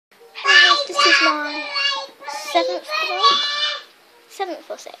7th grade? 7th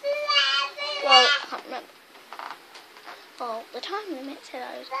or 6th? Well, I can't remember. Well, the time limit said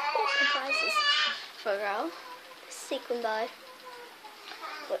I was awesome prizes for a girl. This sequin bow,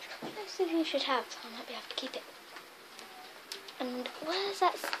 which most of you should have, so I might be able to keep it. And where's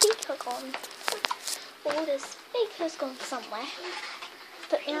that speaker gone? Oh, the speaker's gone somewhere.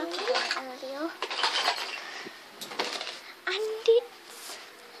 Put me out of it earlier. And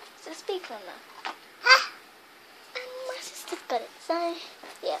it's a speaker on there. And my sister's got it, so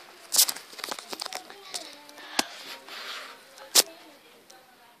yeah.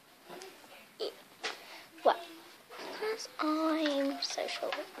 Well, because I'm so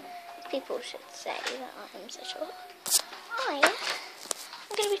short, people should say that I'm so short. I'm going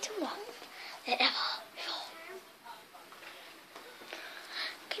to be taller than ever before.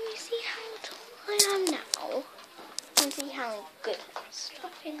 Can you see how tall I am now? Can you see how good at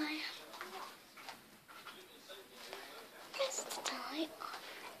stopping I am? This time,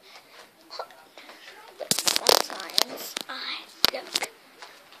 but sometimes I look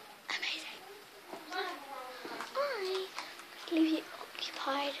amazing. I could leave you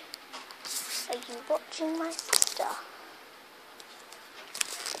occupied. Are you watching my sister?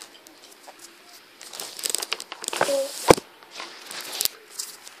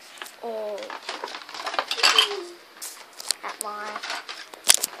 Or at my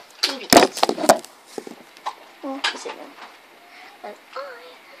TV test. Or consider as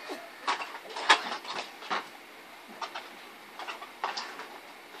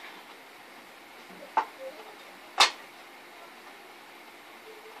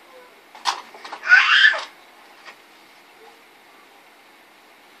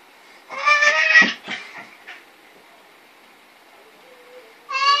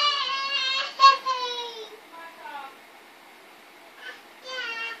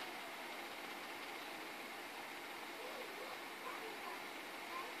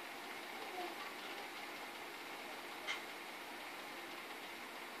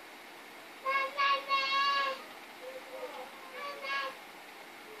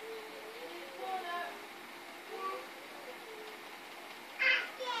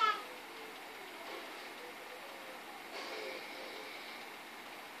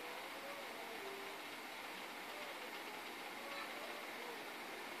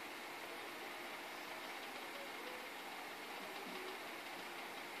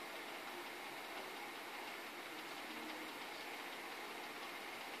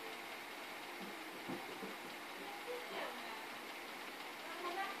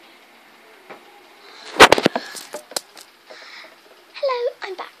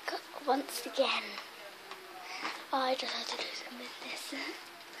once again, I just had to do some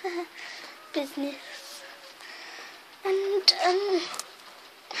business, and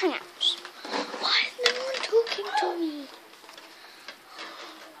hangouts. Why is no one talking to me?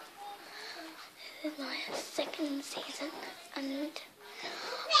 This is my 2nd season, and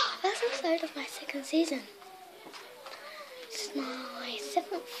first episode of my 2nd season. This is my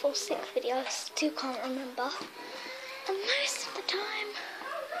 7th or 6th video. I still can't remember, and most of the time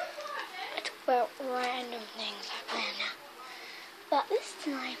about random things like I am now. But this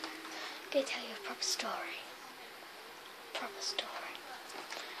time, I'm going to tell you a proper story.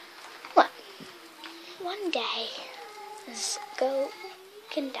 Well, one day, this girl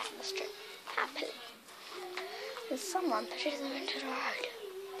walking down the street happily, and someone pushes her into the road.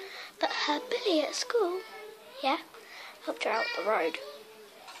 But her bully at school, helped her out the road.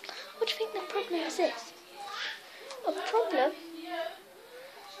 What do you think the problem is this? A problem?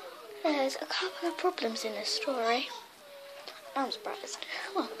 There's a couple of problems in this story. I'm surprised.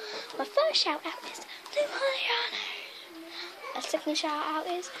 Well, my first shout out is to Mariano. My second shout out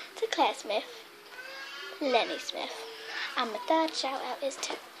is to Claire Smith, Lenny Smith. And my third shout out is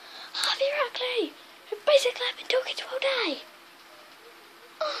to Harvey Rackley, who basically I've been talking to all day.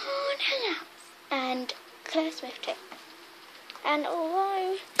 On Hangouts. And Claire Smith too. And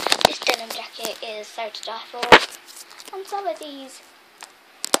although this denim jacket is so to die for, and some of these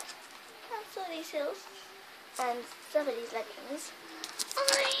heels and some of these leggings,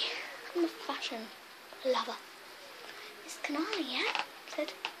 I am a fashion lover. Miss Kanali,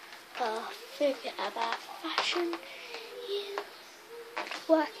 said, forget about fashion, you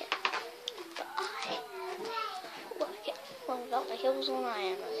work it. But I work it. Well, without the heels on, I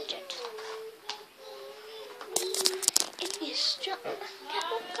am a midget. If you strut a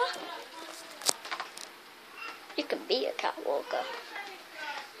catwalker, you can be a catwalker.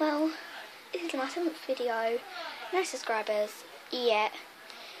 Well, this is my 7th video, no subscribers yet,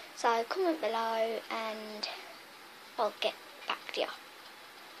 so comment below and I'll get back to you.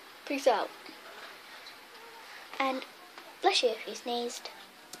 Peace out. And bless you if you sneezed.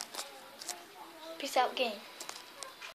 Peace out, game.